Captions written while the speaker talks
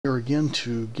Here again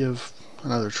to give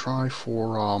another try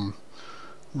for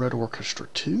Red Orchestra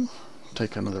 2.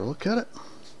 Take another look at it.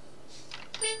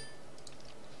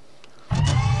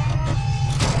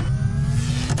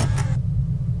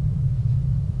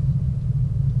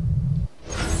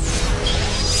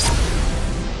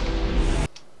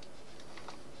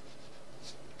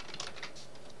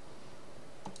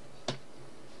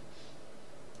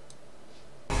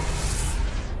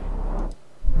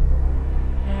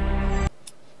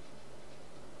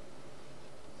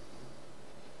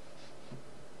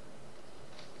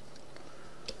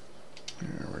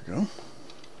 There we go.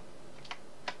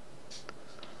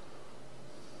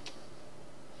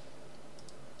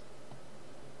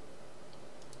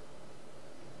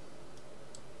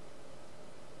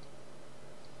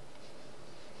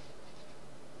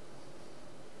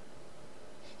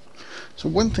 So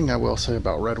one thing I will say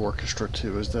about Red Orchestra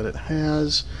 2 is that it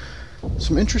has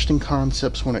some interesting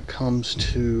concepts when it comes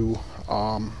to,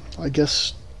 I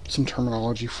guess some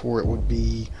terminology for it would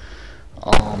be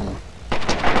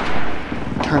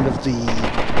kind of the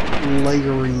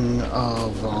layering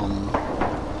of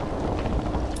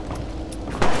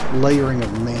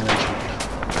management.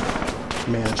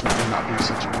 Management may not be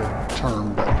such a good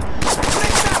term, but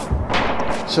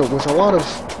so with a lot of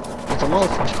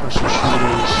first-person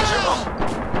shooters,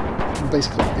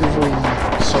 basically every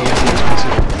soldier is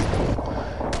considered equal.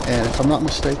 And if I'm not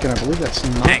mistaken, I believe that's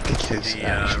not the case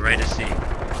actually, right to see.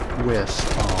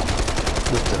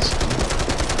 with this one.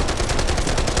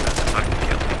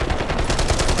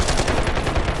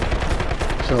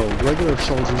 So regular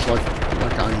soldiers like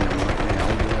I am right now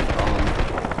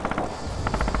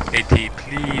would AT,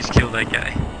 please kill that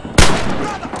guy.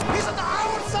 Brother, he's on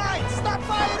our side! Stop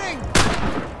firing!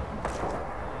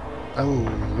 oh,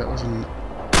 that was an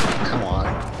come on.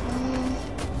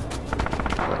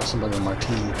 That was somebody on my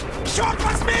team. Short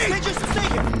was me! They just stay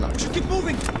here! No. We should keep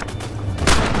moving!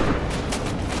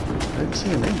 I didn't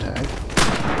see a name tag.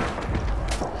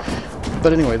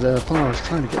 But anyway, the point I was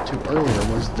trying to get to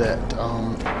earlier was that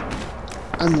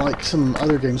unlike some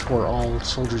other games where all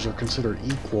soldiers are considered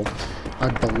equal, I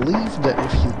believe that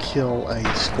if you kill a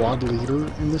squad leader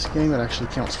in this game, it actually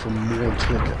counts for more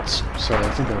tickets. So I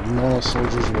think a normal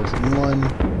soldier's worth 1,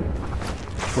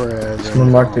 whereas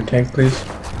Someone mark the tank, please.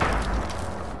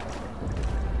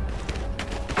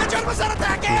 The Germans are a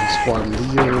attacking! squad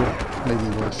leader maybe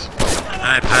worth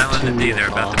Alright, pile in the D, they're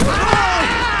about to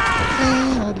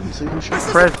I didn't see who shot.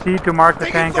 Press D to mark the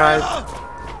tank, guys.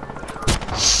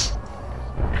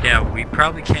 Yeah, we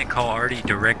probably can't call Artie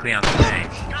directly on the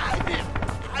tank.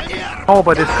 Oh,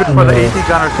 but it's good for the AT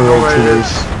gunners to know where it is.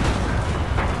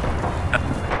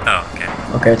 Oh, okay.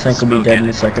 Okay, tank will be dead in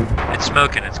a second. It's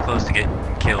smoking, it's close to getting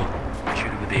killed.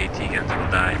 Shoot it with the AT guns,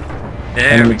 it'll die.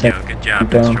 There Enemy we go, tank good job,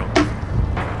 down. Minstrel.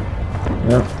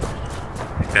 Yep.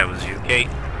 I think that was you. Okay,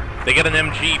 they got an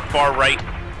MG far right.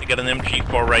 They got an MG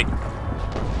far right.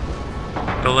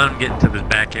 Don't let them get into the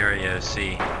back area,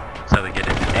 see. That's how they get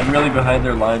into I'm really behind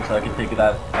their line, so I can take it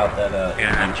out that. We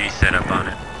got an MG set up on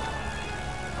it.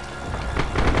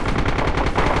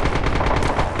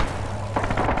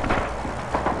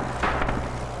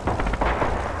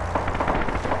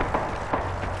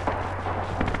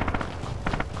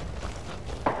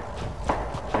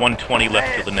 $120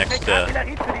 left to the next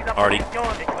Artie.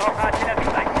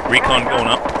 Recon going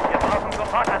up.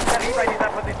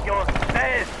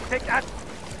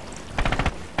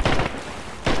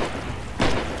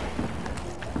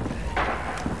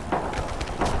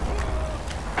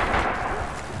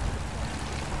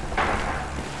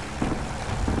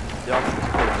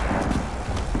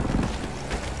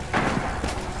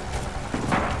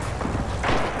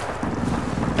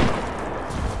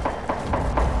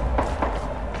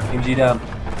 MG down.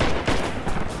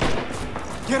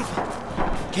 Careful!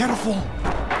 Careful!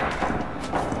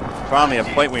 Finally, a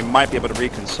point we might be able to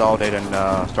reconsolidate and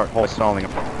start wholesaling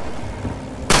them.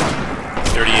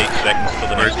 38 seconds till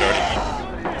the next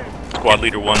Artie. Squad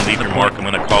leader 1, lead your mark. I'm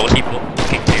gonna call it. Keep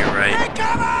looking to your right. Hey,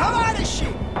 come on this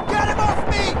shit! Get him off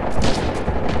me!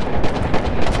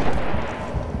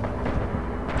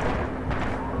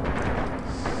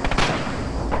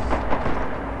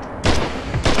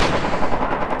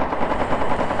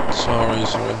 Sorry,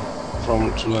 from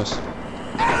to less.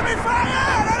 Enemy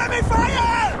fire! Enemy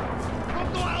fire!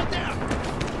 Don't go out there!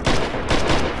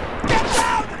 Get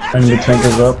down! Enemy tank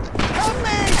is up. Help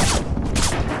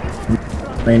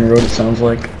me! Main road, it sounds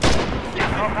like.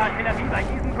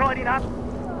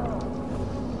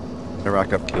 They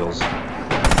rack up kills.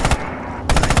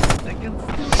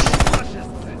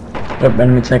 Yep,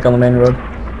 enemy tank on the main road.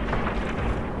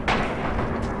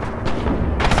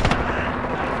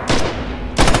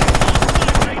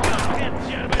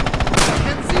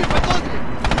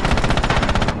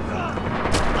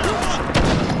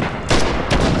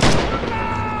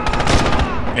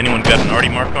 got an arty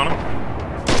mark on him?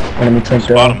 Enemy tank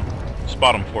Spot down. him.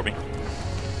 Spot him for me.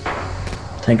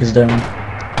 Tank is down.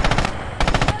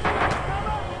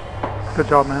 Good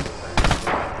job, man.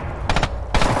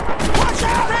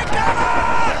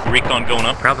 Recon going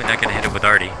up. Probably not gonna hit it with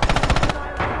arty.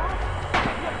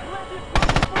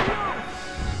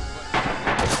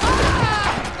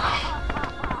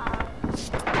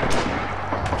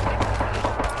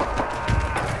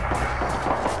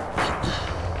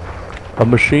 A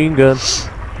machine gun.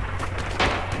 Stay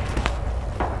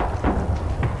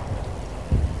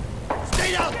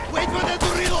down! Wait for them to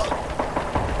reload!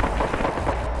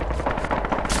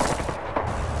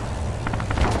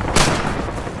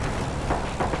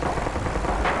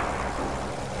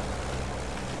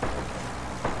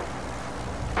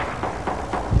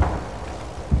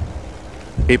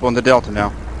 People in the Delta now.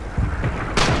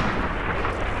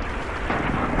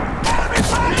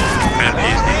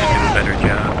 Matthews needs to do a better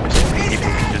job. People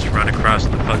can just run across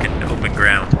the fucking open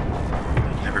ground.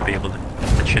 Never be able to.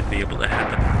 That should be able to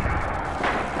happen.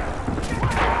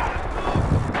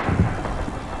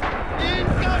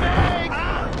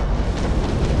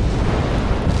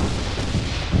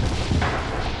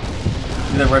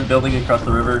 See that red building across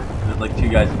the river? There's like 2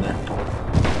 guys in there.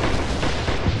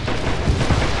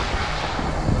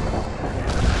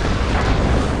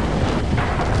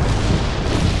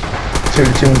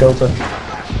 Two in Delta.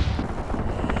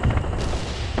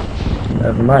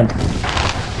 Never mind.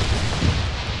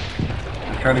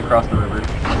 Trying to cross the river.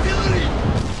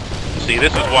 See,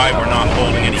 this is why we're not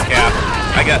holding any cap.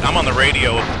 I'm on the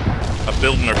radio a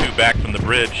building or 2 back from the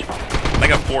bridge. I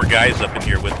got 4 guys up in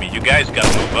here with me. You guys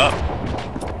gotta move up.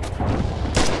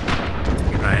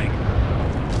 Trying.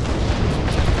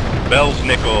 Bell's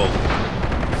Nickel.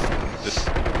 This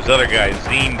other guy,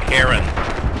 Zine Karen.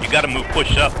 You gotta move,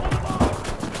 push up.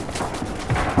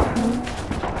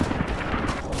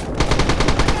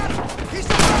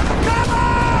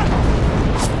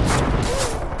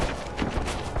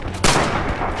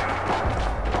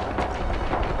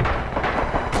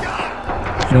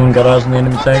 Anyone got eyes on the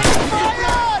enemy tank?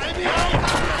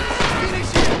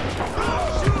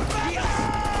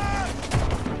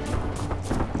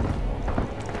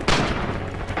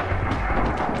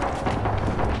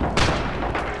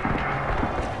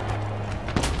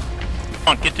 Come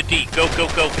on, get to D. Go, go,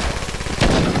 go.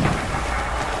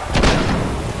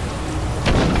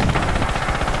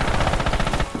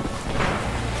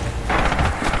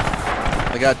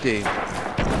 I got D.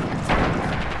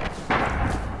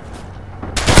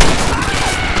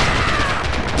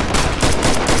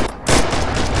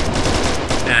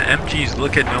 Yeah, MGs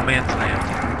look at no man's land.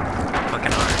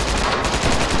 Fucking hard.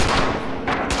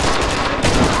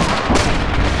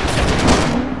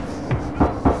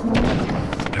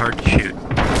 Hard to shoot.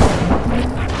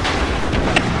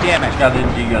 Damn it! Got the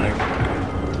MG gunner.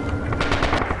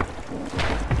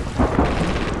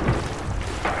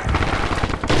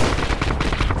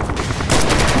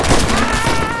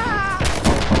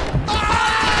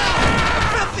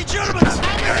 Filthy Germans! I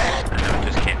know it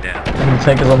just came down. Enemy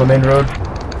tank is on the main road.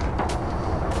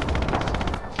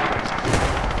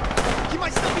 He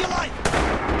might still be alive!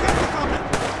 Careful, comrade!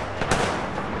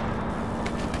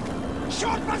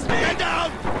 Shot must be! Get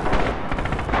down!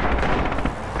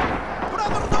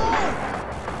 Brother, no!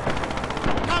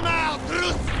 Come out,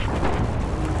 Ruth!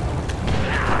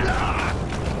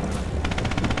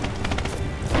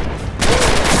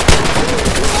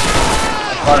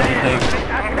 Spotted the tank.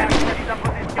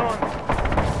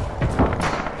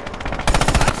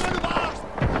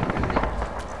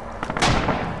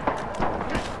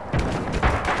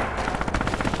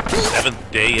 Seventh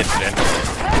day incident.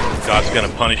 God's gonna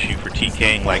punish you for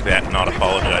TKing like that and not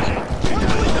apologizing.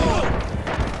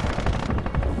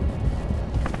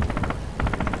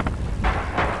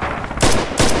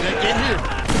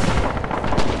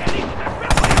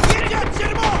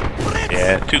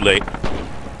 Yeah, too late.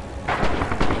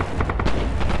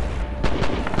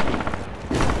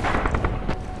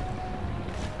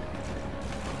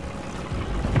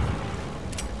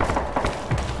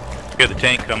 Hear the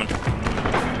tank coming.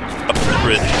 Up the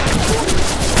bridge.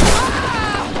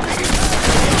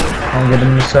 I'll get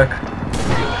him in a sec.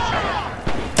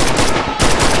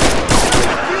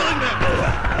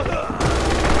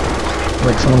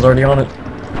 Like someone's already on it.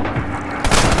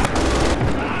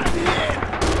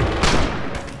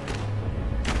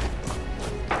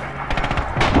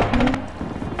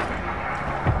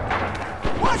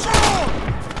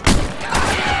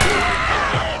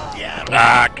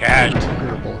 Ah, cash.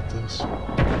 Terrible at this.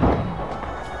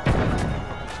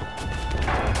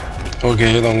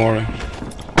 Okay, don't worry.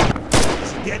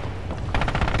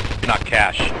 Not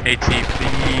cash. AT,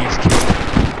 please.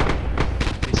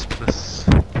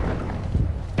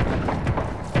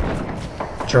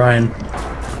 Trying.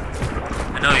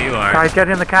 I know you are. Alright, get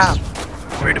in the cab.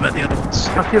 Worried about the other ones.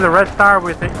 I see the red star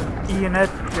with the E in it.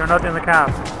 You're not in the cab.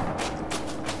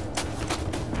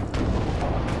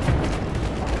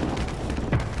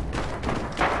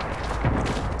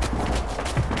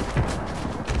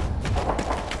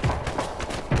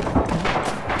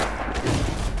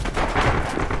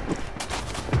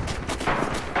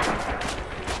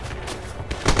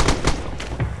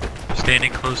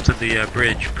 Standing close to the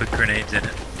bridge, put grenades in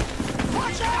it.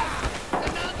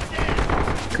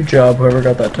 Good job, whoever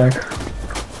got that tank.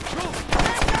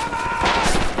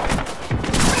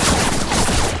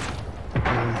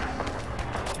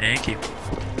 Thank you.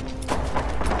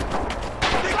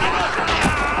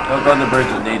 Don't go on the bridge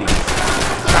with nading.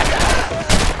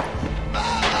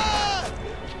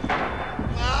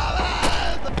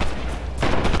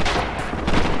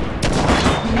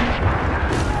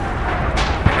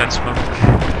 Got smoke.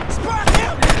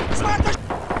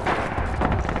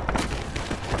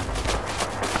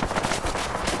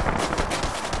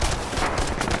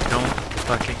 Don't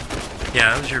fucking...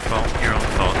 Yeah, it was your fault. Your own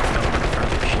fault. Don't look for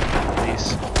the machine,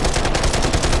 please.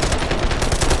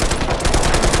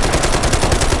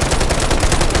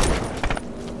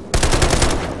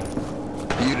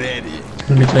 Be ready.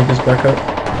 Let me take this back up.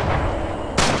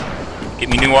 Get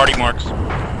me new arty marks.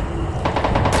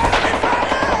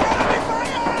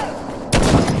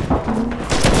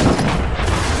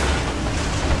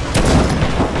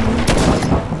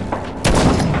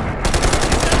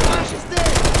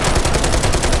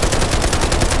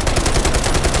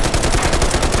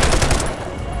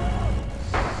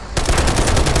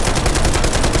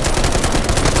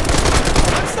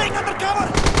 I'm staying under cover.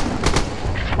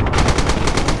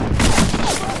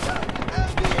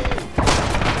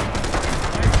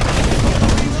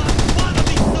 One of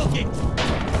these soaking.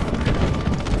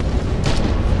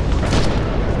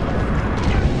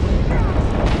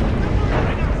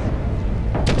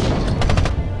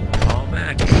 Fall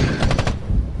back.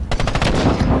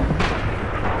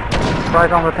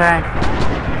 Right on the tank.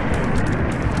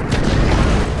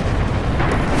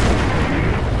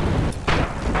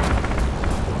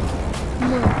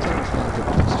 No, that's not a good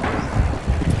place to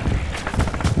be.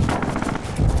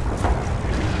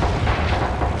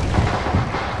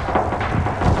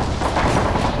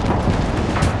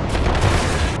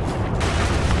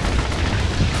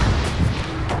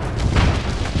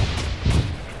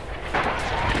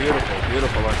 Beautiful,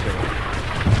 beautiful artillery.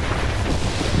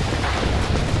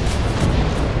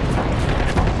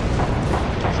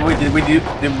 So wait, did we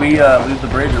lose the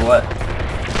bridge or what?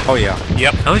 Oh yeah.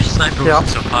 Yep. I wish sniper Yeah.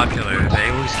 wasn't so popular. They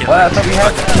always get Well, I like thought we 2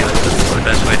 had fucking kills. That's the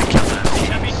best way to kill them.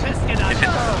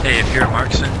 Hey, if you're a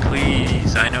marksman,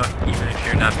 please, I know even if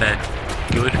you're not that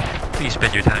good, please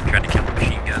spend your time trying to kill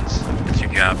machine guns. It's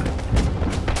your job.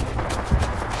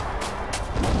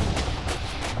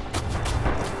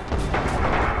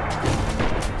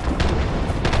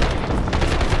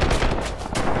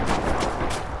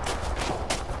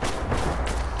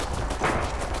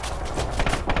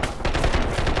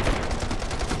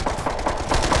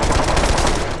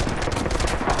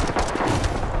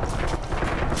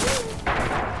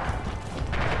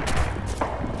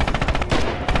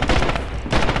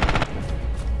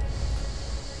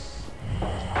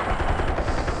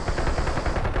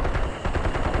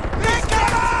 Take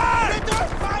cover! Return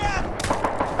fire!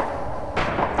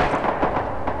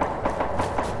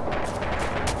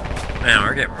 Man,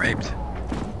 we're getting raped.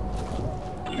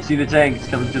 You see the tank? It's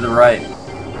coming to the right.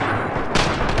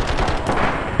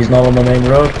 He's not on the main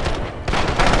road.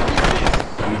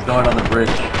 He's going on the bridge.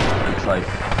 Looks like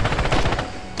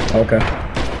Okay.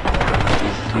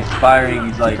 he's firing.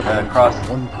 He's like across.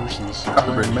 One person's Across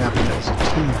the bridge. mapping it as a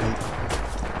teammate.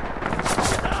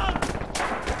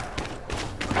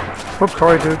 Oops,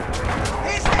 sorry, dude.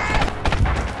 He's dead!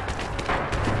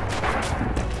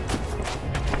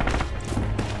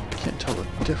 Can't tell the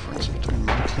difference between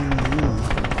my team and you.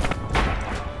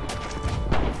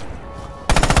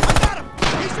 I got him!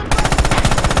 He's suppressed!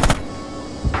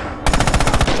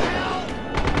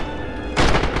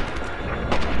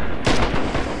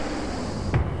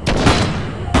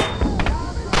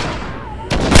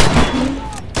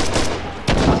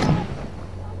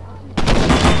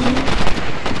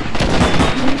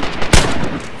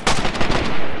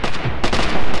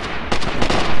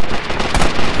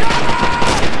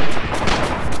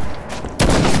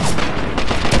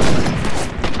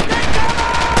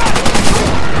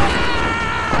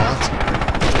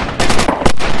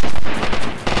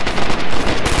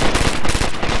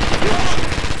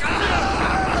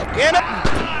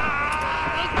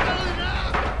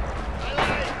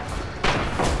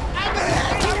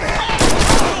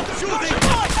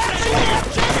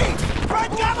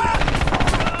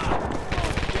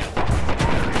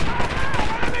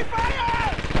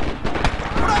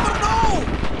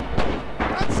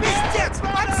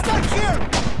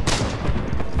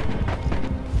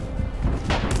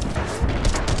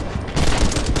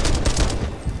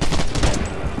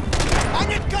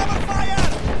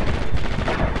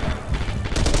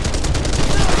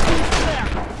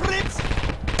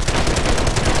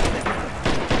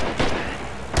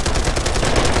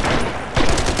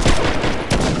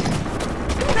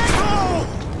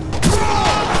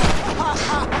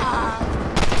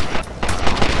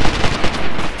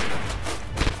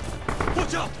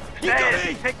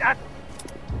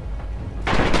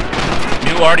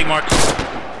 arty marks.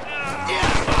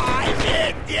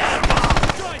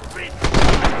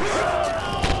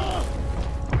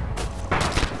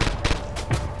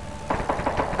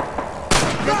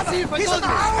 He's on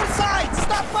our side!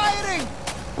 Stop firing!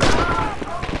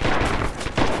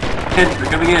 Kids,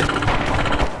 they're coming in.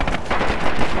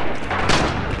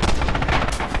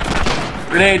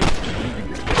 Grenade!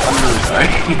 I'm really sorry.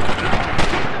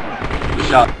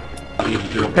 Shot.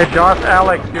 Hey Josh,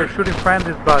 Alex, you're shooting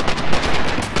friendlies, but...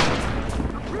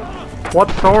 What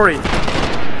story?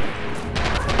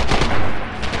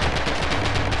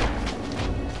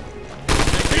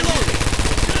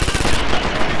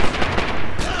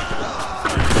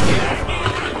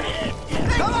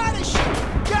 Come on,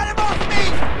 get him off me!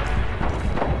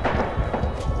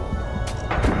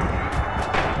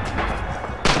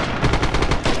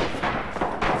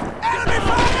 Enemy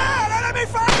fire! Enemy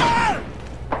fire!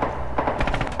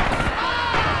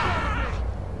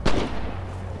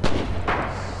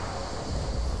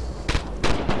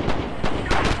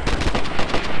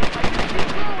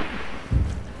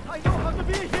 I know how to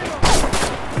be a hero!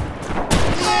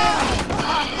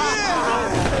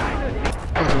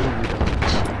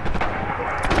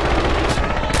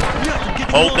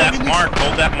 Hold that mark,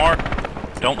 hold that mark.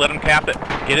 Don't let them cap it.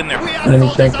 Get in there. Enemy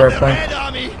tank for our flank.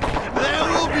 There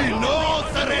will be no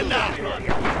surrender!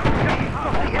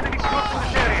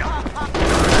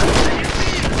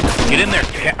 Get in there.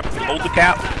 Cap. Hold the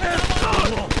cap.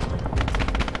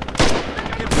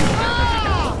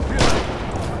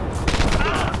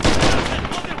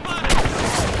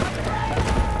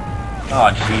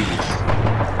 Oh, Jesus.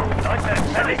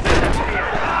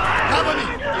 Cover me!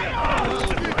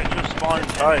 Spawn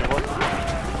inside. What?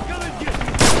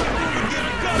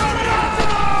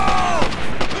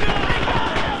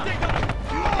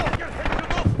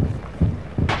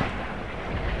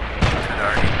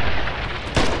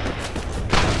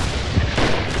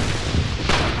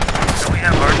 Don't we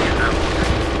have Artie in them?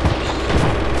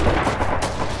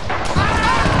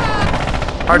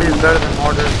 Artie is better than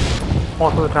Mortar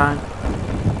most of the time.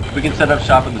 We can set up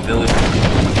shop in the village.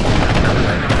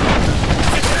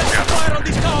 Fire on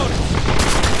these towers!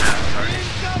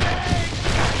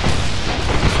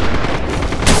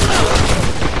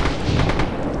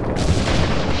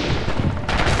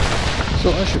 So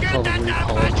I should probably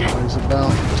apologize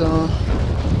about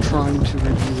trying to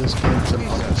review this game.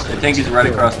 The tank is right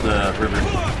across the river.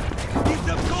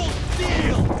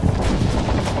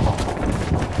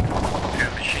 Your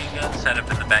machine gun set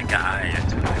up in the back eye.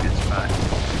 It's a really good spot.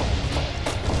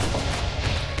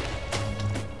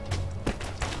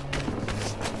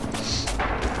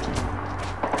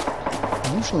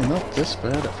 Usually not this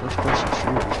bad at first-person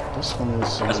shooters. This one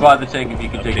is. That's why the tank, if you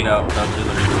can take it out without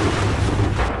artillery.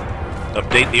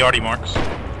 Update the arty marks.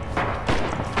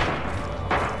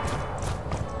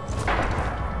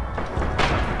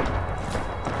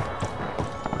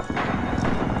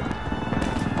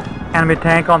 Enemy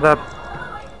tank on the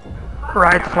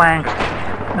right flank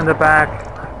in the back.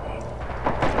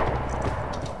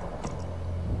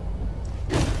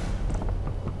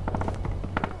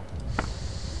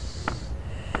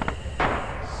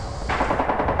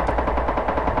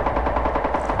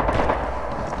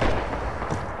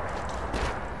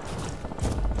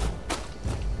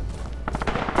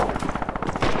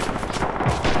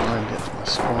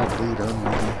 Squad leader,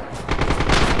 maybe.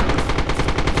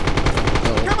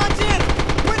 Come on, Jin!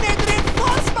 We need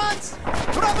reinforcements!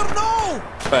 Brother, no!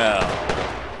 Well.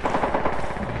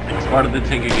 It's part of the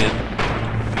tank again.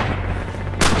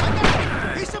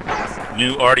 He's suppressed!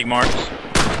 New arty marks.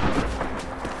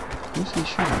 Who's he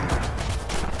shooting at?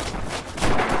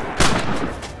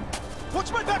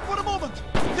 Watch my back for a moment!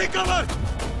 Take cover!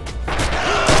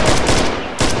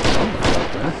 Somebody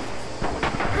out there.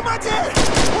 Come on, Jin!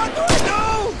 What do I do?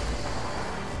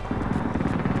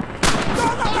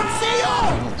 Don't let them see you!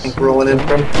 Tank rolling in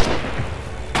from.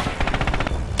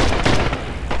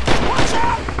 Watch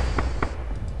out!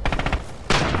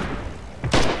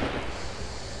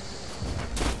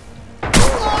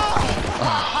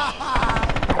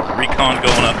 Recon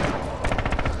going up.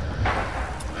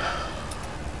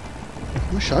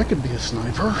 Wish I could be a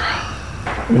sniper.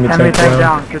 Enemy tank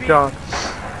down. Good job.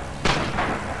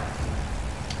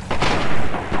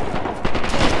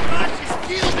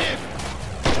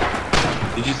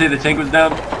 Did you say the tank was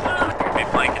down? Be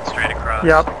blanket straight across.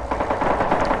 Yep.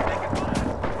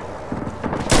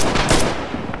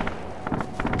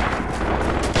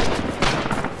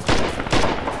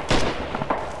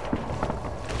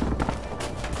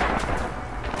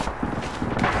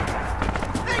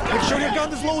 Make sure your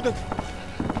gun is loaded!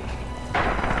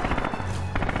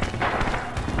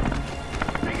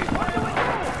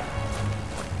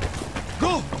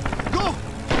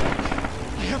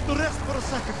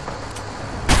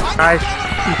 Guys,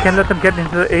 you can't let them get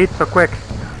into the 8 so quick.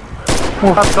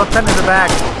 Move up, don't stand in the back.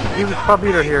 He was club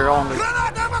leader here only.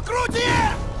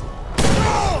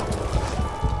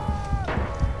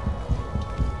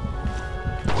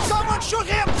 Someone shoot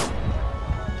him!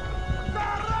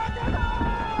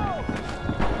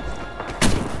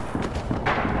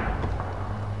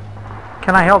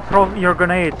 Can I help throw your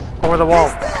grenade over the wall?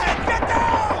 Get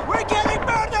down! We're getting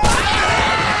murdered!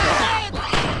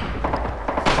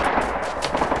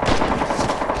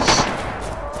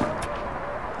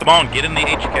 Come on, get in the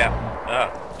H-cap. Oh,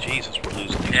 Jesus, we're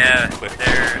losing these Yeah, quick.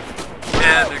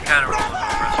 they're kind of rolling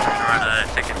over us for sure on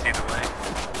tickets either way.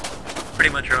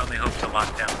 Pretty much our only hope to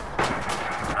lock down.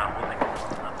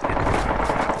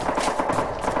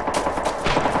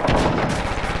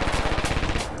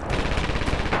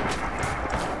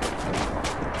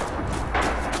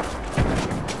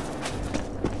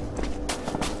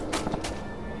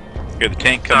 Hear the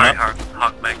tank coming Sorry, up.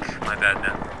 Hawk Mech, my bad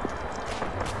man.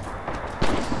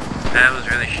 That was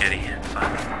really shitty.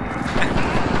 Fine.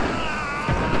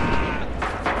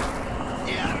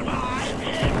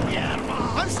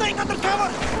 I'm staying under cover!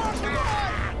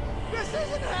 This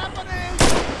isn't happening!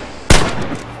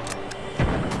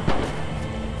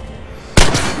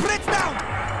 Fritz down!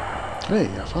 Hey,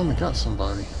 I finally got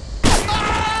somebody.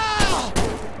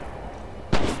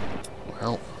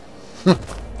 Well,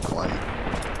 one.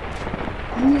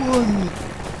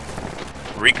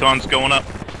 Recon's going up.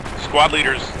 Squad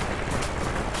leaders.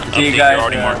 See you update guys, your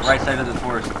already marks. right side of the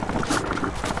forest.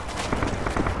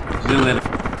 Zulu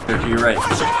to your right.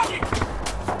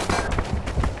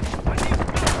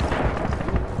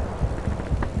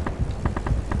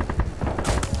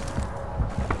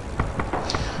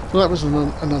 Well, that was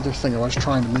another thing I was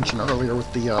trying to mention earlier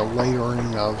with the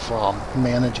layering of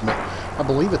management. I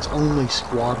believe it's only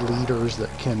squad leaders that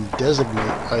can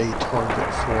designate a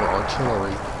target for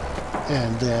artillery,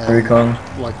 and then Recon.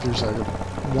 like there's a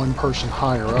one person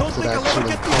higher up that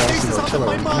actually calls the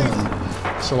artillery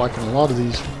in. So like in a lot of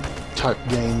these type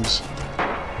games,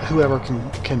 whoever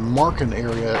can mark an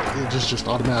area, it is just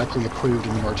automatically approved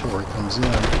and the artillery comes in,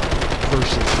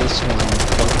 versus this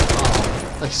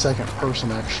one, a second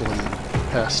person actually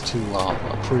has to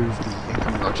approve the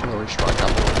incoming artillery strike,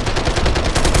 I believe.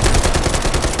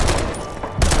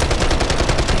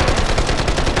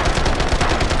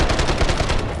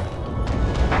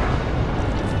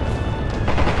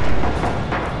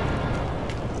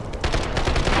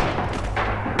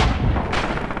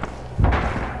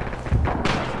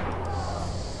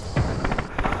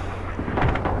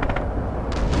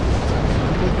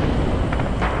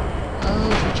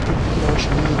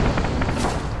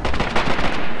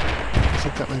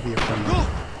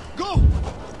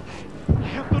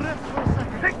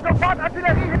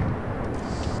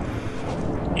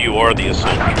 You are the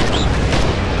assault leaders.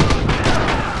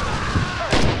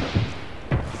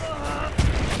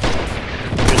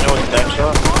 You know what that's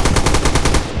up?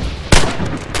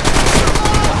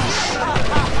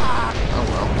 Oh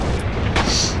well.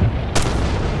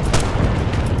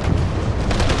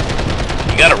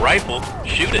 You got a rifle?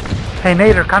 Shoot it. Hey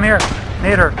Nader, come here.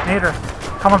 Nader,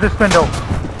 come on this window.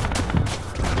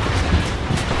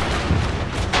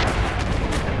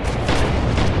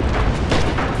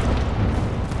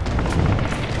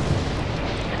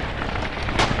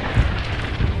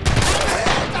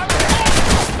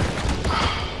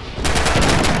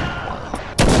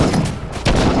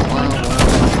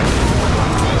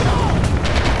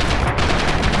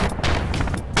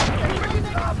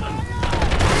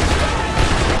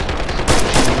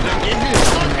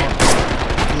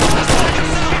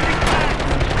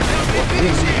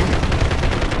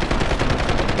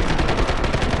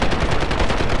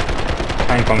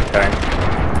 Tank on tank.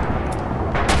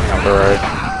 Number right.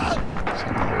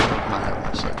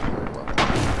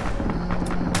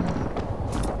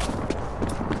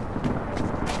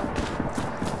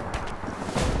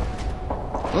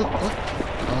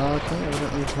 Okay,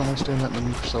 evidently you can only stay in that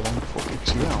menu for so long before it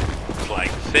kicks you out.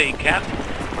 Like, say, Captain,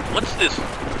 what's this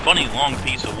funny long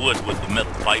piece of wood with the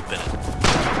metal pipe in it?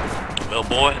 Well,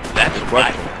 boy, that's a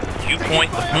rifle. You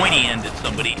point the pointy end at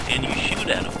somebody and you shoot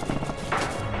at them.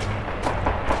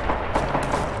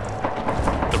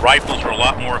 The rifles are a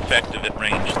lot more effective at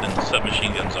range than the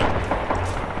submachine guns are.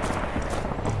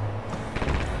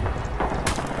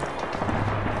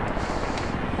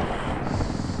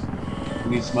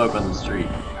 We need smoke on the street.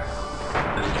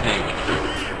 There's a tank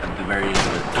at the very end of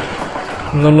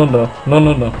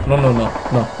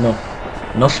No.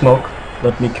 No smoke.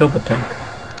 Let me kill the tank.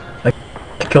 I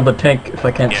can kill the tank if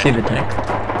I can't see the tank.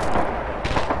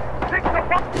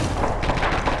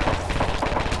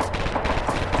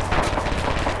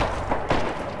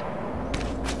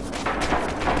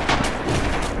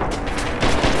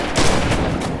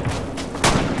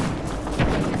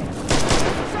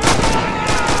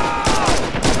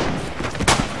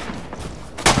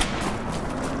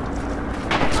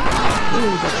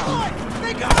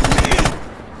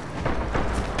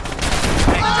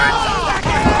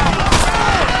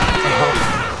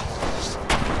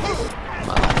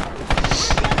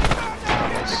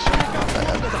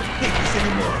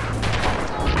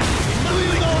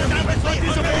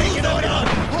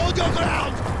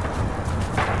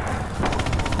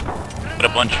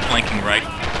 a bunch flanking right.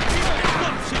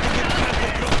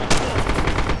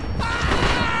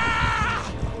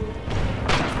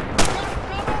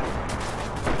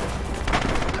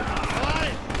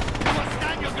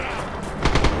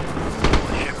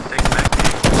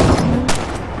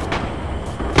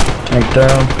 Tank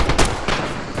down.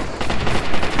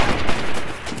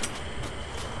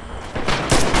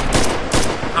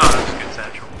 Oh, that's a good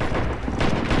satchel.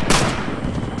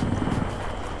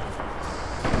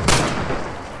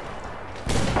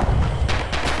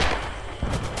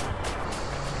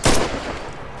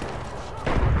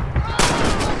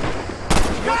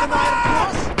 Got an iron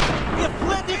cross? We have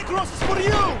plenty of crosses for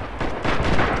you!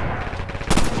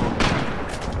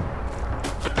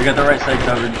 We got the right side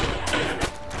covered.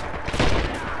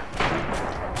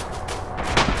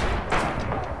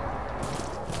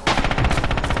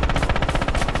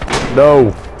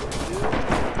 No.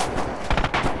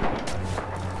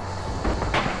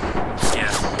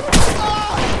 Yes.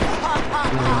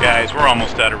 Guys, we're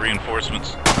almost out of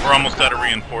reinforcements. We're almost out of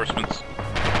reinforcements.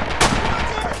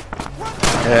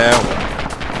 Yeah.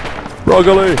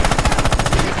 Broccoli. We're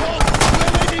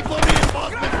waiting for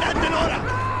reinforcements at Denora!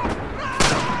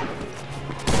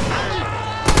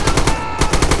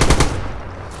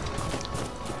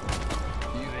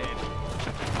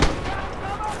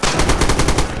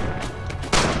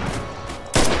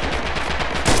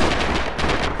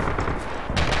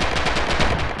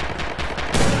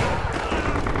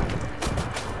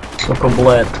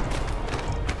 Chocolate.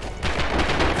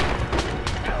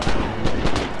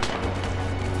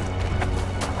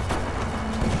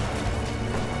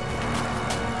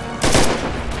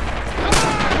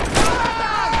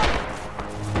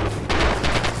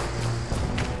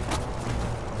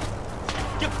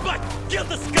 Get back! Kill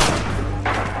the scum!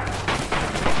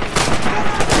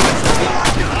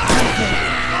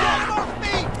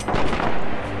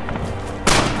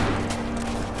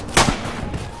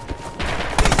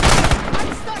 I'm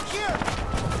stuck here!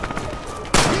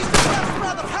 He's the best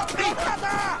brother! Help me!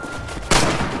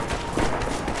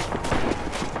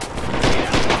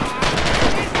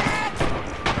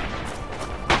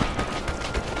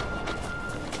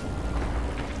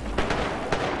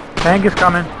 Tank is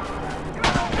coming.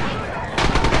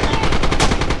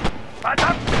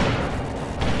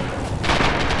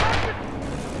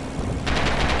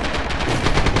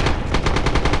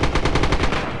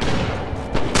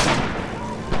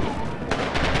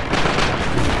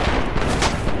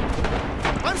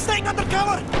 I'm staying under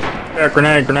cover! Yeah,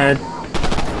 grenade, grenade.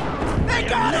 They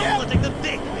got him! Letting them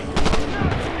take me!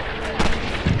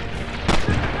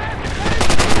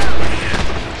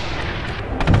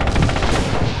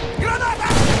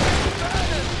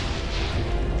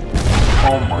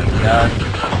 Oh my god.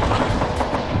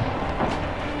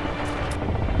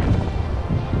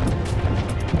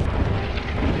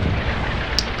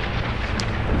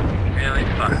 Really?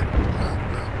 Fuck.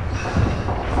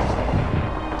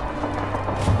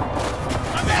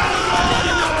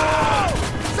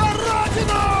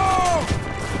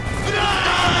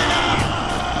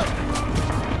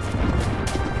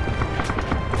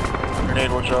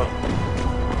 Grenade, watch out.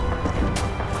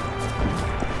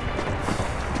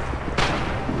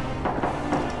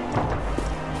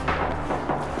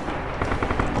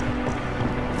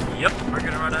 Yep, we're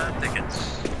gonna run out of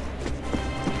tickets.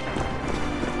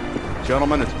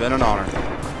 Gentlemen, it's been an honor.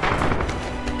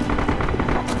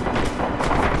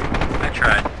 I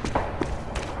tried.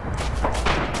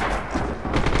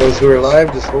 Those who are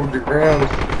alive, just hold your ground.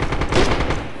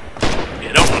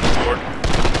 You don't want to board.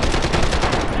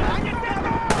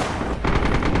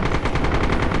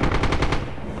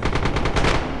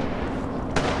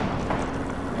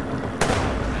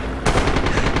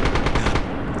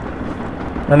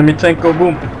 Enemy tank go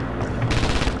boom.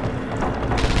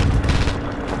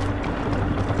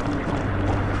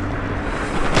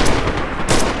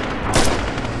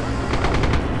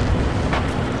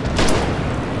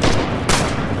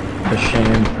 A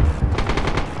shame.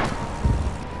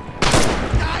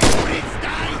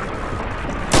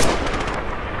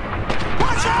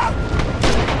 Watch out!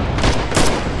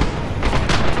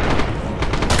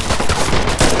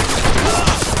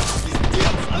 These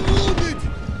idiots, I'm wounded!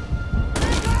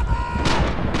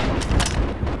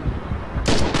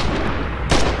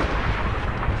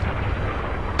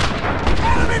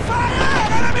 Enemy fire!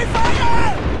 Enemy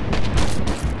fire!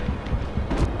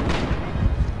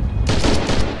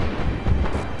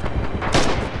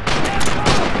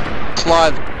 It's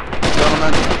live,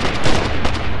 gentlemen.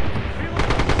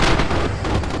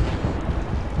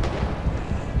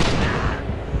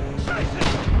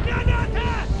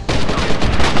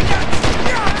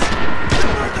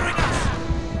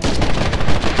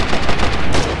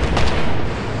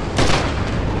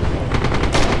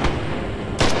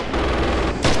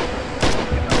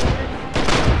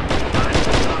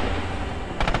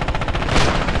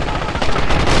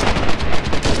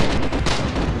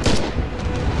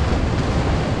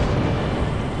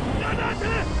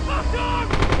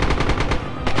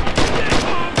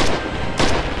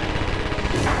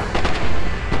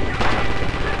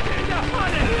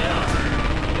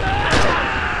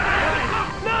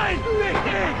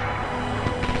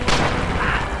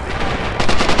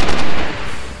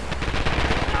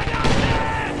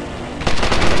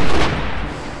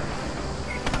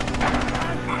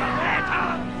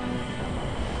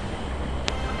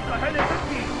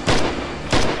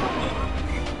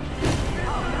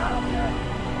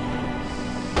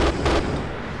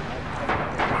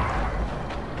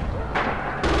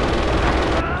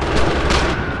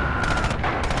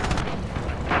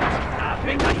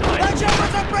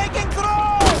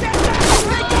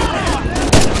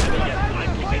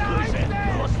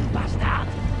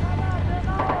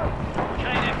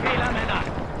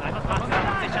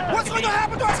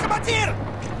 here!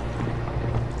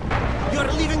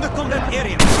 You're leaving the combat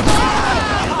area.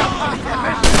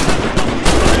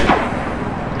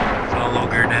 It's all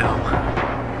ogre now.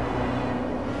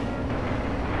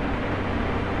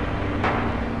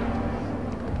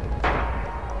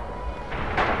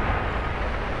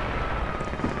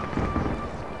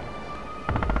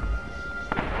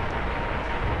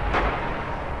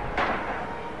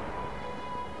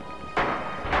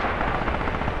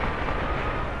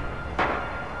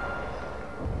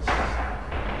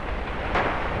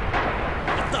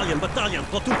 Battalion,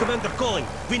 platoon commander calling.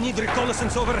 We need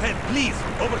reconnaissance overhead. Please,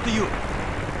 over to you.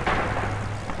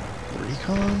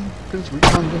 Recon? What is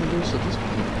recon going to do us at this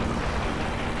point?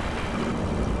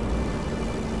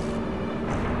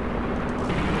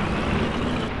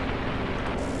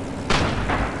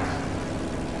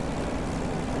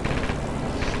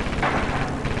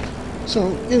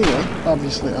 So, anyway,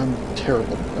 obviously I'm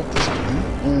terrible at this game,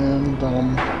 and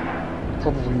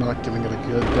probably not giving it a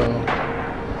good,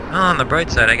 On the bright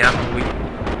side, I got what we...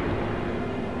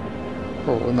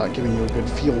 probably not giving you a good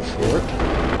feel for it.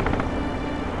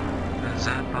 Is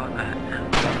that about that?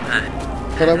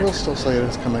 But I will still say it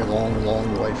has come a long,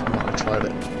 long way from when I tried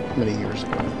it many years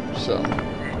ago, so...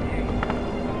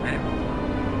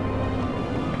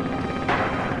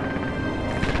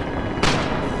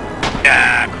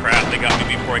 Ah, crap, they got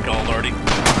me before I called already.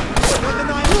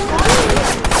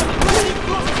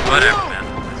 Whatever, man.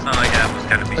 It's not like I was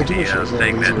kind of I do wish it was a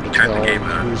little easier to tell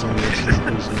who's on this and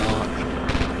who's not.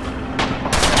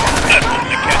 I wanted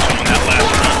to catch him on that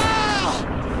last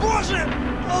Боже!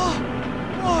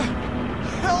 Ой!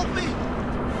 Help me!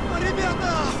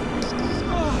 Ребята!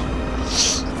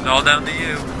 It's all down to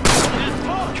you.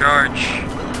 Charge.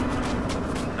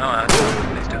 No,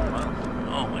 he's doing well.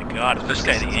 Oh my god, is this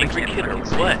guy the angry kid or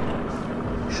what?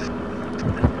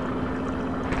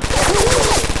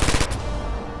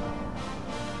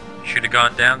 Should have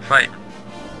gone down fighting.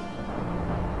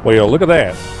 Well, look at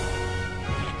that.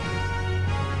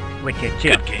 Look at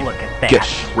Good you. game. Look at that. Get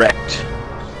shreked.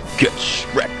 Get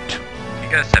shreked. You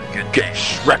guys have good Get games.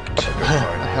 shreked.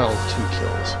 I held 2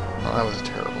 kills. Well, that was a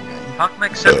terrible game.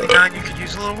 Hawkmech 79, you could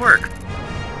use a little work.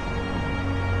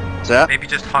 Is that? Maybe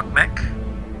just Hawkmech?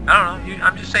 I don't know.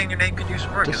 I'm just saying your name could use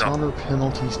some work. is all. Dishonor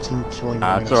penalties, team killing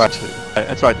That's minus alright. 2.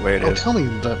 That's right the way it Oh, is. tell me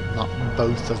that not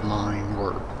both of mine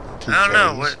were TKs. I don't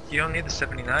know. What? You don't need the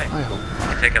 79. I hope. You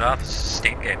can take it off. It's a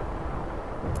Steam game.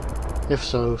 If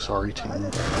so, sorry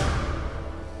team.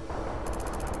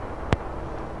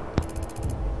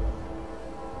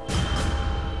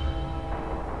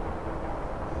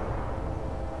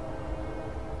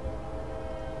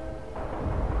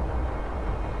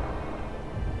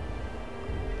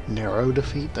 Narrow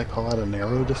defeat? They call that a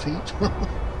narrow defeat?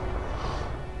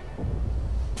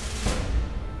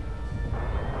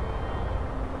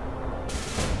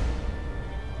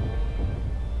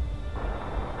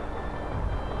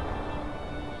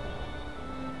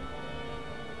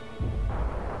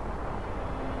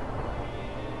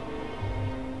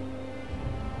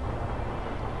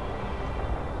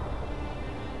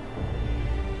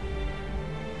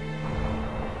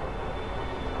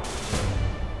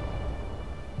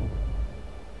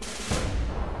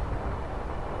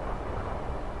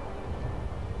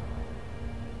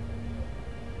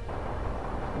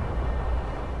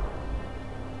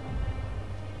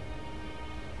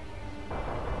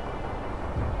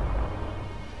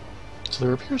 So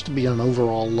there appears to be an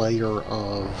overall layer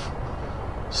of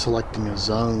selecting a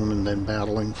zone and then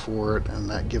battling for it, and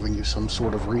that giving you some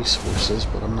sort of resources,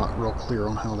 but I'm not real clear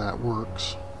on how that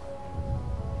works.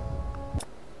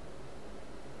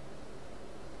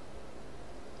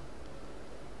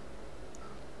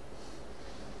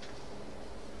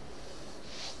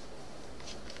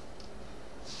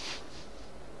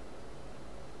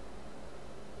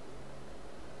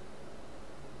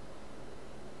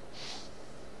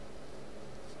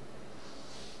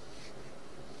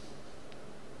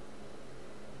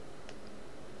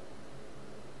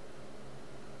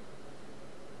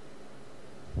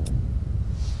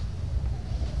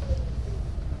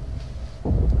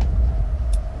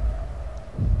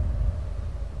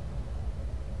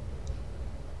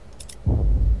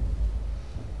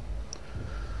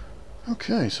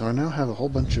 Okay, so I now have a whole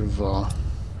bunch of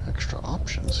extra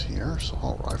options here.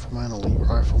 Assault Rifleman, Elite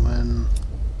Rifleman,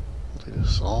 Elite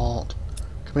Assault,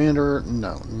 Commander.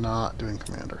 No, not doing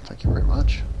Commander. Thank you very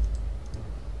much.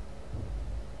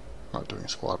 Not doing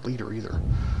Squad Leader either.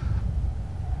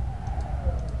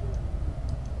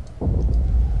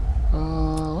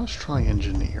 Let's try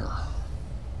Engineer.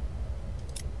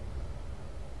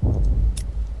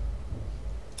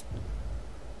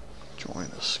 Join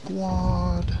a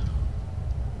squad.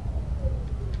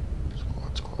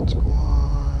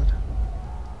 Squad.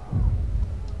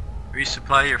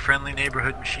 Resupply your friendly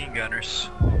neighborhood machine gunners.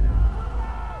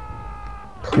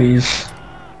 Please.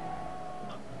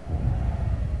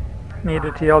 Need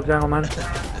a TL, gentlemen. They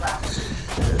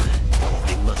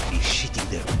must be shitting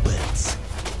their butts.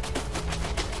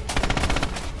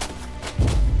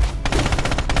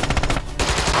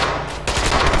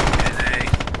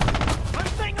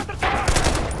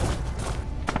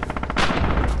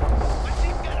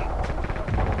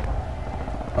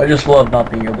 I just love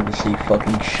not being able to see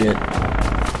fucking shit.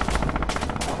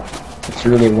 It's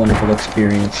really a wonderful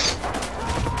experience.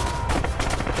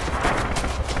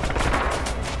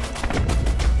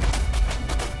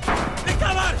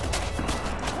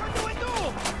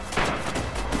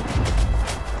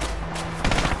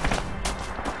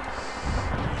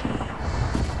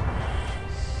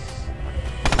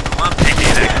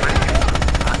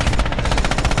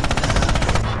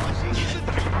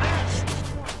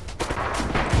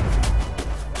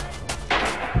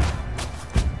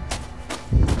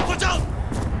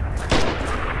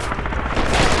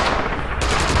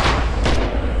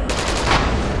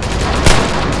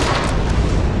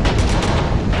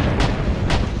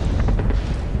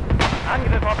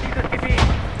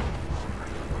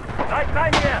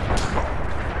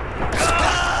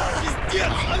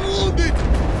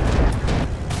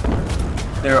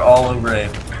 They're all over A.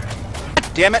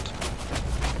 Damn it!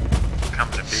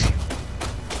 Come to B.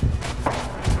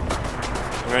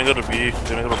 We're gonna go to B,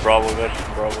 then we're gonna go to Bravo, guys.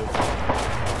 Bravo.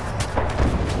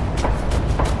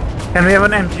 Can we have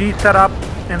an MG set up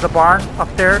in the barn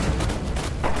upstairs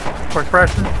for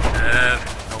expression?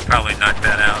 They'll probably knock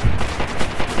that out.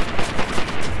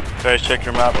 Guys, check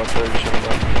your map. I'll tell you something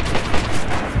about.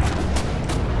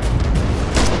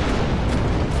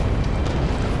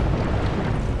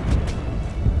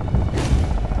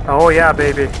 Oh yeah,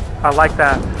 baby. I like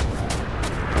that.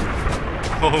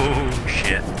 Oh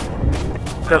shit.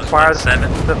 Just fire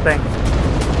the thing.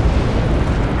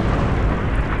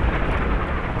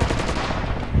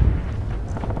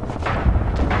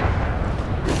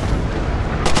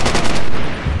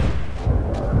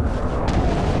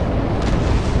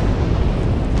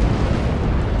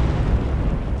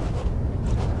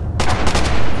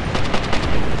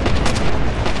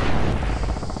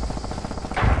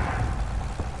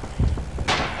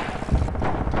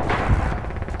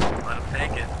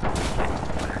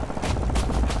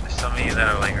 That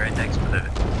are like right next to it,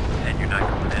 and you're not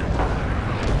going in.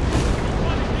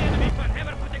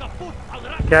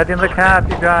 Get in the cab,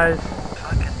 you guys.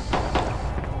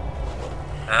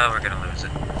 Oh, we're gonna lose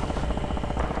it.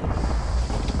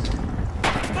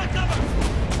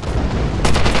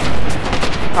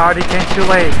 Already came too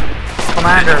late.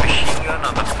 Commander. There's a machine gun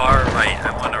on the far right.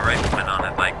 I want a rifleman on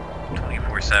it like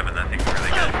 24/7. I think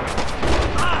really good.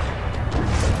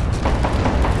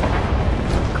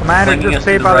 Commander, just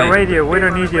stay by the radio. We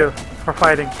don't need you for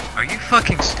fighting. Are you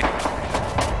fucking stupid?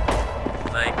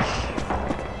 Like,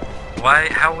 why?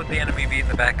 How would the enemy be in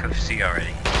the back of C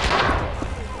already?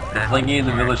 Flanking in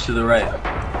the village to the right.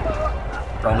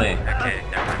 From A. Okay,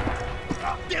 never mind.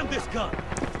 Damn this gun!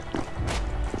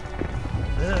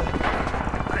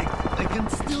 I can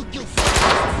still kill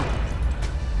fascists.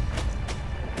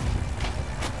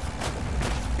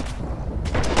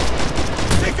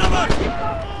 Take cover!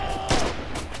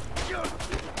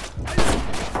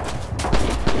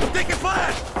 Taking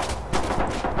fire!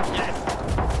 Yes!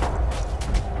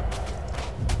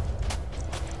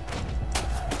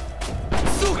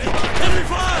 Suki! Enemy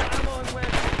fire!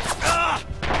 Ah!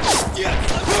 Yes!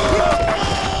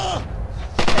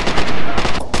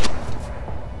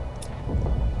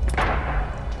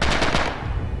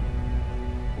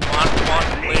 Come on,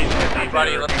 please,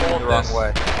 everybody, let's hold the wrong this.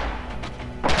 way.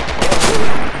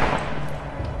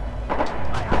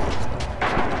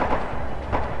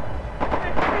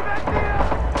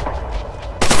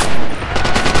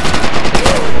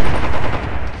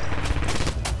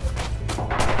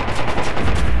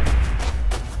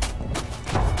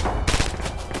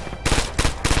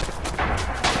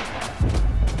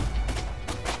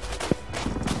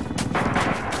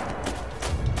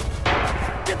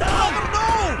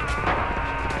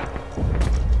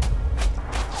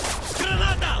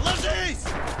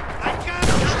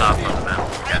 Stop on the map.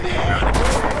 Got me running.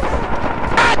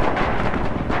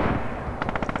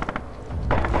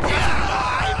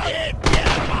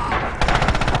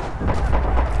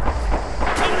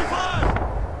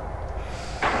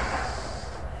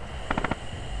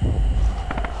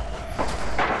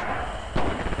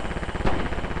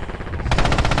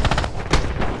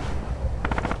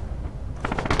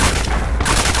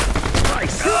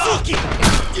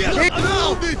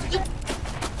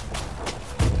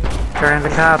 They're in the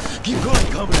cab. Keep going,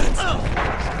 comrades.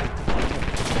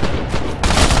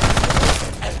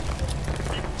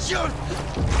 Shoot!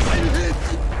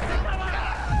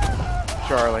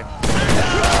 Charlie.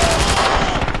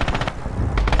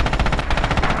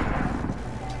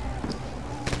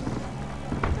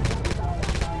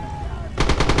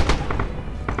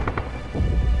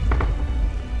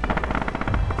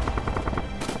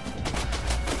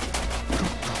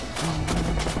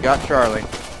 Got Charlie.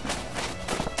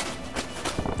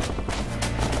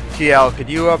 TL, could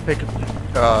you pick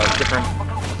a different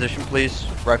position, please?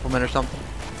 Rifleman or something?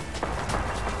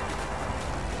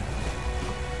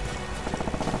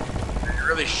 You're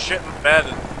really shitting bad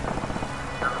at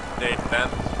day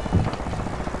defense.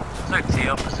 It's like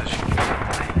TL position.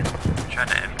 I'm trying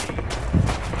to empty.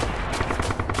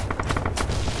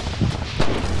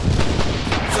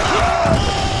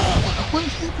 What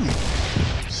hit me?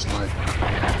 Sniper.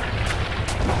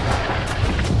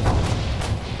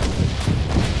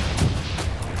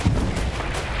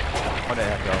 What the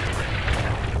heck, though?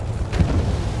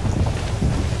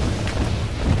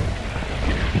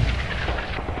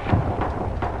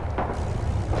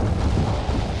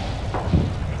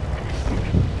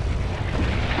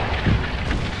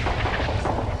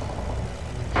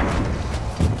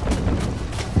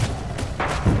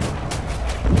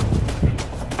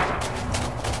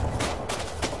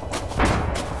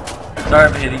 Sorry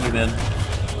for hitting you, man.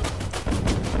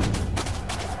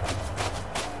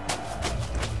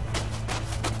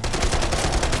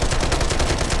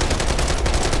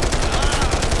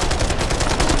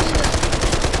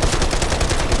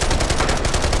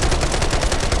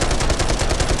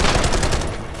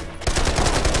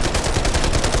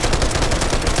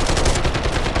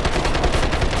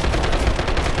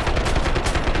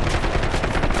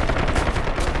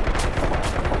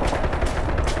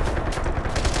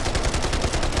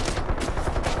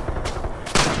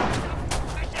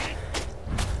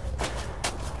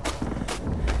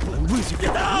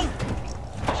 Get down!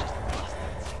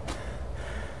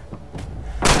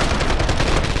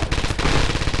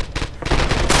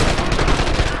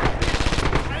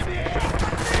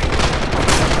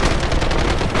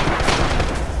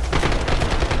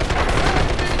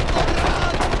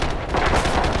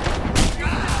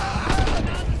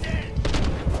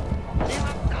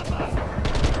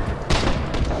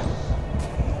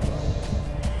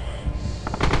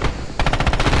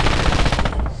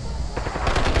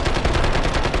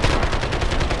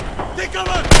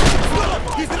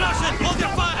 He's Russian! Hold your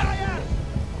fire!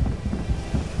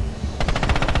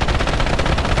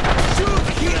 Shoot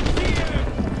him!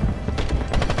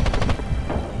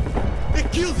 They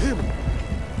killed him!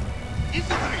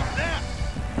 Infantry, there!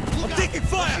 I'm taking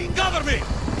fire! Cover me!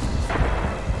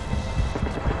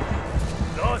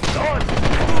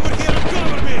 Over here and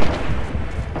cover me!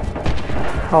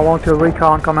 I want to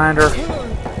recon, Commander.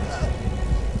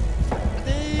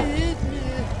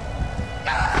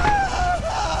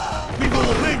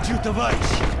 You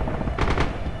device.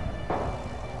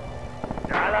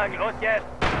 Yeah,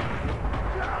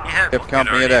 Ship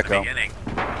company at Echo.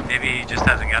 Maybe he just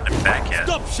hasn't gotten it back yet.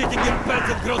 Stop shitting your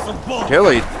pants and grow some balls.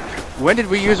 Artillery? When did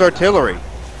we use artillery?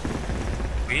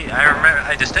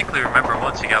 I distinctly remember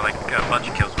once he got like a bunch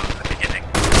of kills with it at the beginning.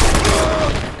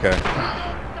 Okay.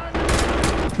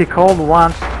 He called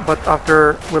once, but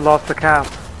after we lost the cap,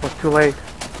 it was too late.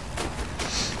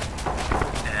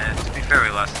 And to be fair, we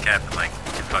lost the cap in like 2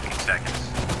 fucking seconds.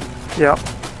 Yep.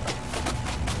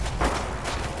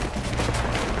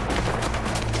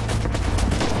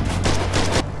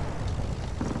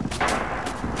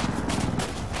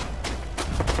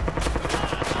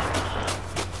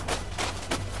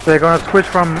 They're gonna switch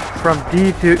from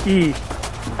D to E.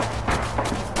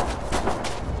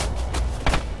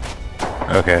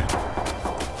 Okay.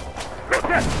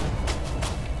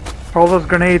 All those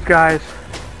grenades, guys.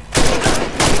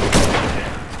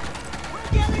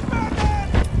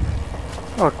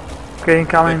 Okay,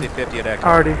 incoming. 50-50 at Echo.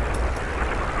 Already.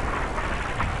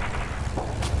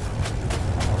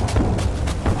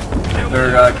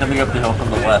 They're coming up the hill from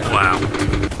the left. Wow.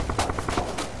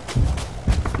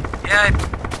 Yeah, I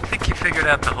think you figured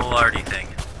out the whole arty thing.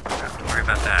 Don't have to worry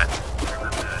about that.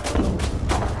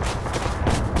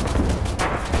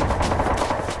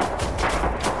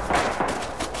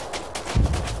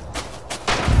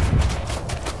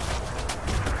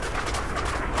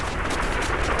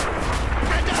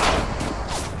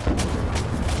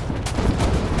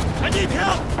 I need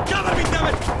help! Cover me, damn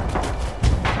it!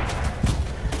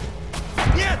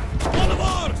 Yet! All of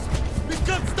ours! We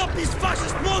can't stop these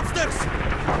fascist monsters!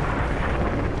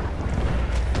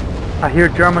 I hear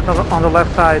Germans on the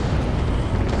left side.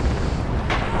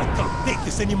 I can't take this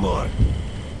this anymore.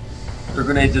 Throw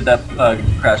grenades at that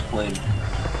crash plane.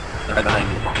 They're right behind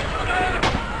you.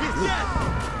 He's dead!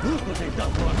 Look what they've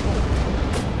done to our home.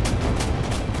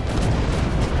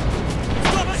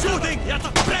 Stop shooting! That's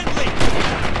a friendly!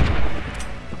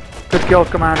 Good kill,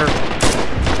 Commander.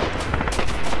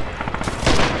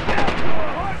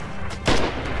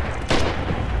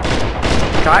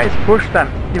 Guys, push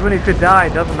them. Even if you die,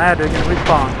 it doesn't matter, you can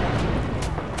respawn.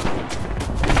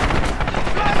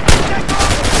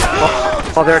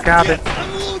 Oh, they're capping.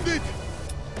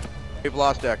 We've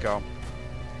lost Echo.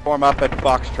 Form up at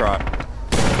Foxtrot.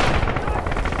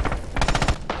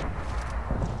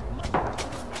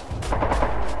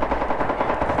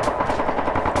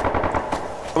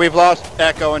 We've lost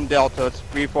Echo and Delta. Let's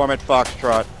reform at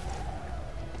Foxtrot.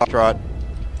 Foxtrot.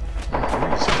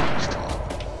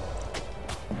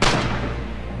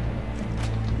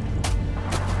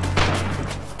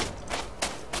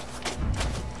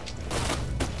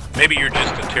 Maybe you're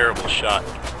just a terrible shot.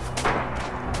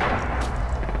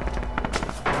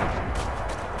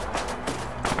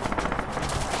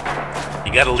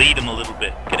 You gotta lead him a little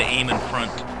bit. Gotta aim in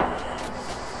front.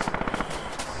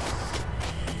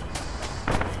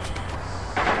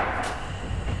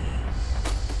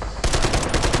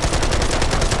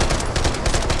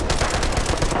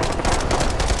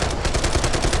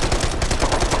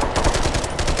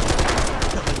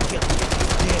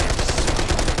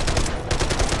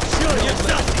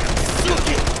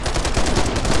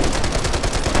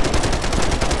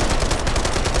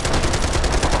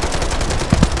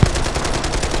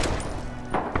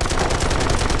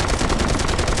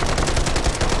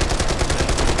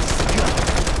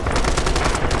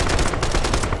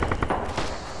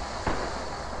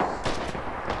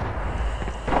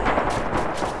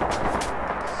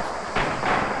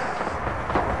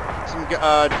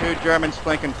 Two Germans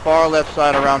flanking far left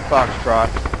side around Foxtrot.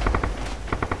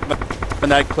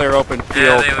 And that clear open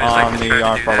field on the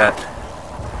far left.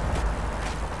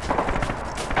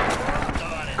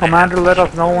 Commander, let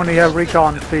us know when you have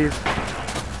recon, please.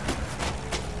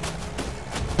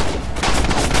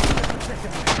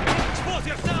 Expose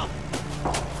yourself!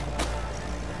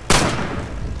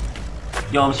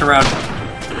 Yo, I'm surrounded.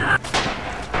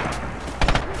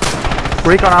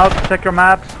 Recon out, check your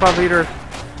maps, squad leaders.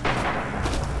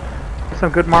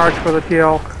 Some good marks for the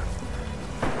TL.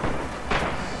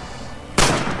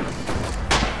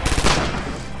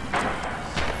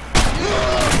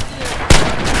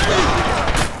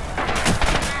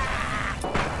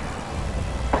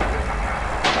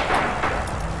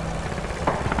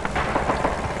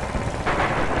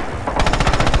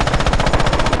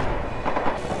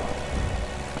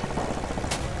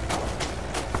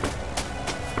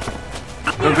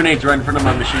 Throw grenades right in front of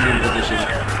my machine gun position.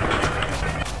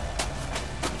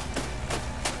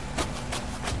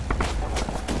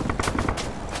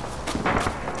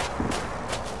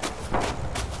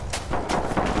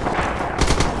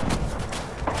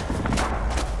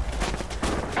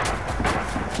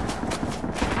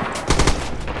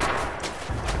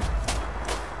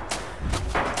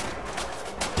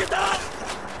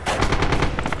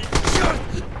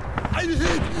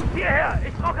 Hierher!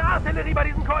 Ich brauche Artillerie bei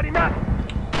diesen Koordinaten!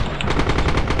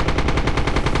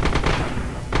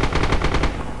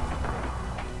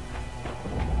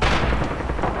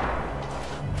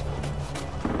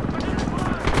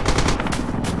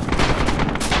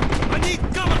 I need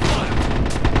cover fire!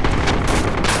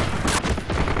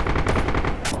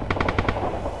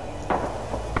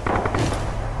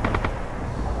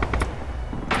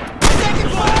 Taking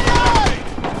fire!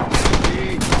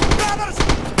 Brothers,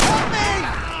 help me!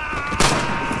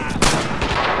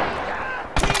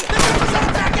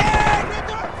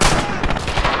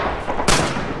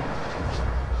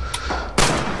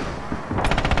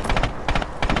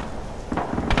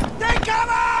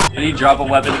 Can you drop a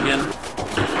weapon again?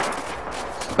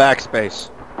 Backspace.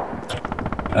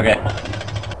 Okay.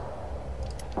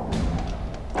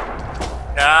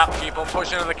 Yeah, keep on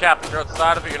pushing to the captain. You're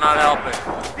outside of it, you're not helping.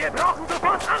 Wir brauchen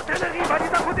sofort Artillerie bei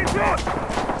dieser Position!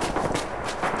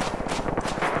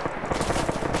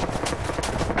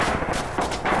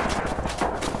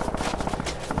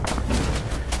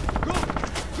 Go!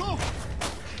 Go!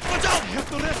 Watch out! You have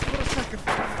to rest for a second.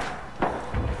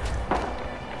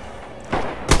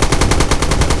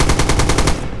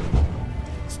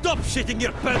 Stop shitting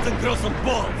your pants and grow some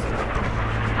balls!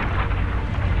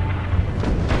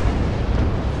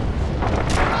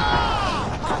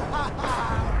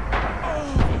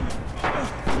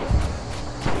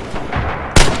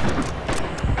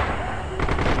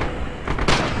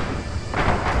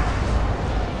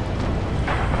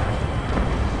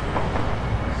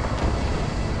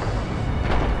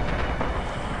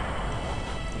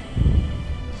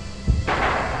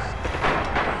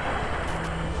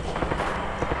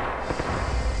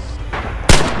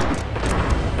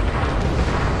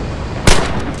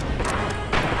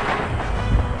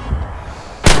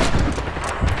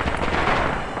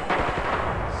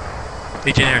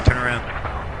 Legionnaire, turn around.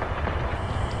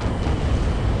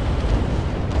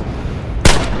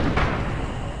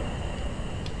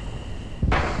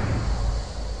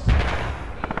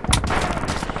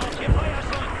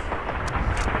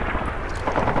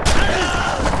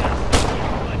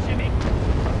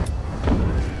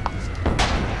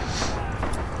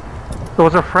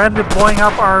 Those are friendly blowing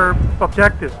up our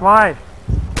objectives. Why?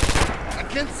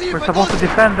 We're supposed to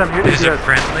defend them, you Is it idiot.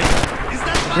 friendly?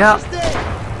 Yeah.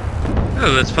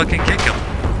 Oh, let's fucking kick him.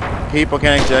 People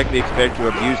can't exactly expect to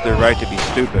abuse their right to be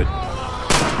stupid.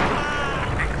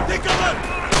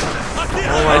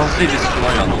 I just say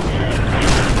destroy on them.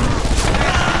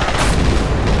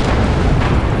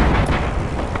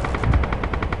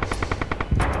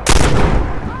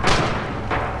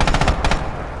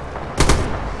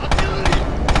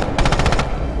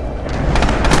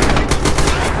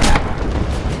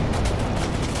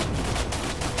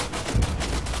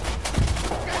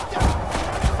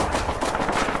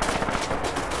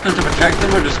 To protect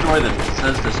them or destroy them? It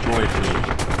says destroy to me.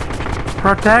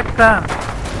 Protect them.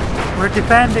 We're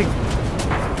defending.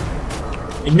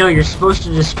 No, you're supposed to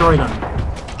destroy them.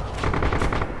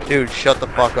 Dude, shut the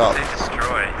fuck up. Say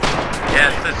destroy. Yeah,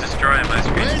 it says destroy on my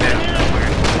screen too. That's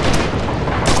weird.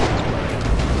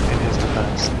 It is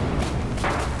defense.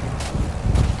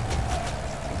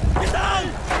 Get down!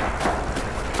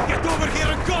 Get over here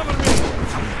and cover me!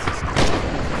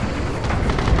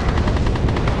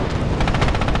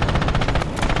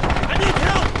 I need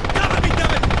help! Cover me,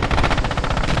 damn it!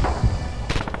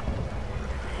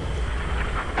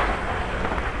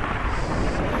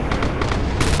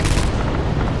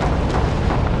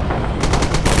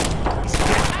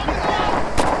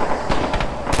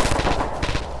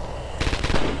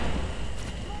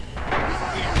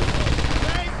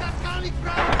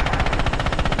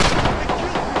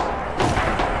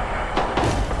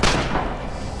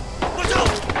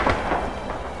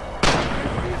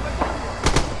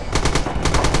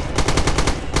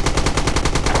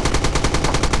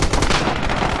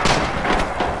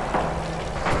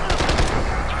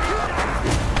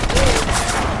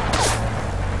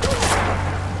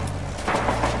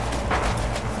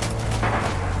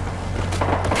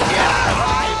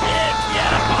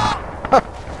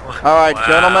 Alright,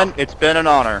 gentlemen, it's been an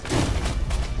honor.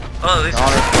 Oh, at least An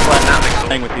honor it's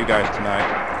playing with you guys tonight.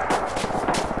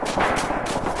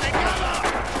 Take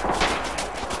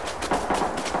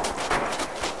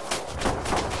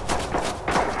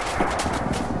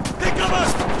cover!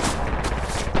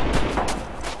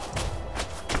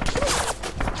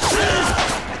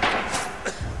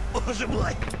 Боже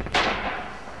мой!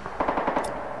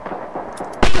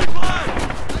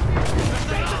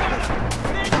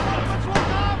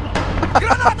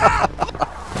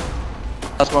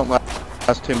 This won't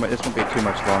last too much. This won't be too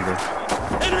much longer.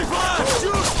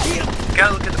 You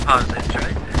gotta look at the positives,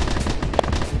 right?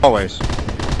 Always.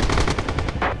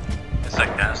 It's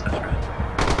like that's right.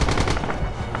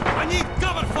 I need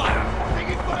cover fire!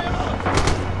 Taking fire!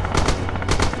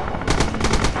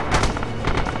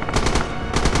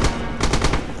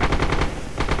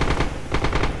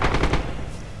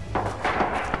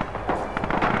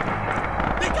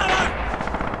 Take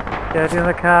cover! Get in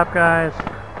the cab, guys.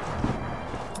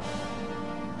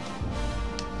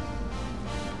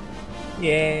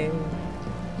 Yay.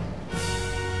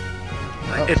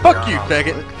 Fuck you,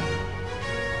 faggot!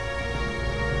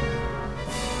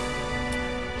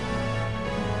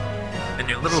 And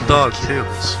your little dog too.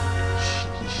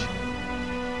 Sheesh.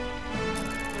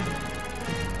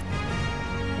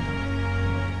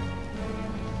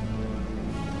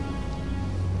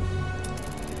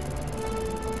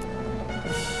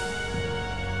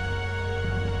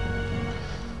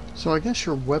 So I guess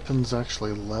your weapon's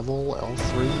actually level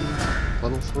L3,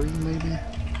 level 3 maybe?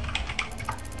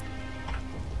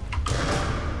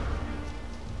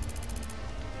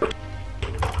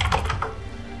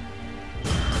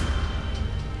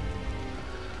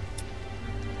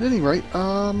 At any rate,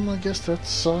 I guess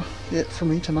that's it for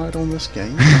me tonight on this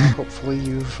game. Hopefully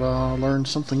you've learned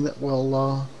something that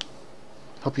will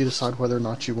help you decide whether or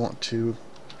not you want to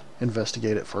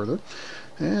investigate it further.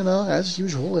 And as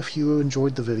usual, if you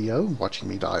enjoyed the video, watching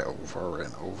me die over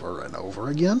and over and over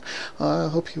again, I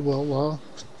hope you will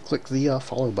click the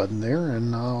follow button there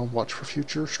and watch for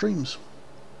future streams.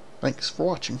 Thanks for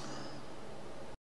watching.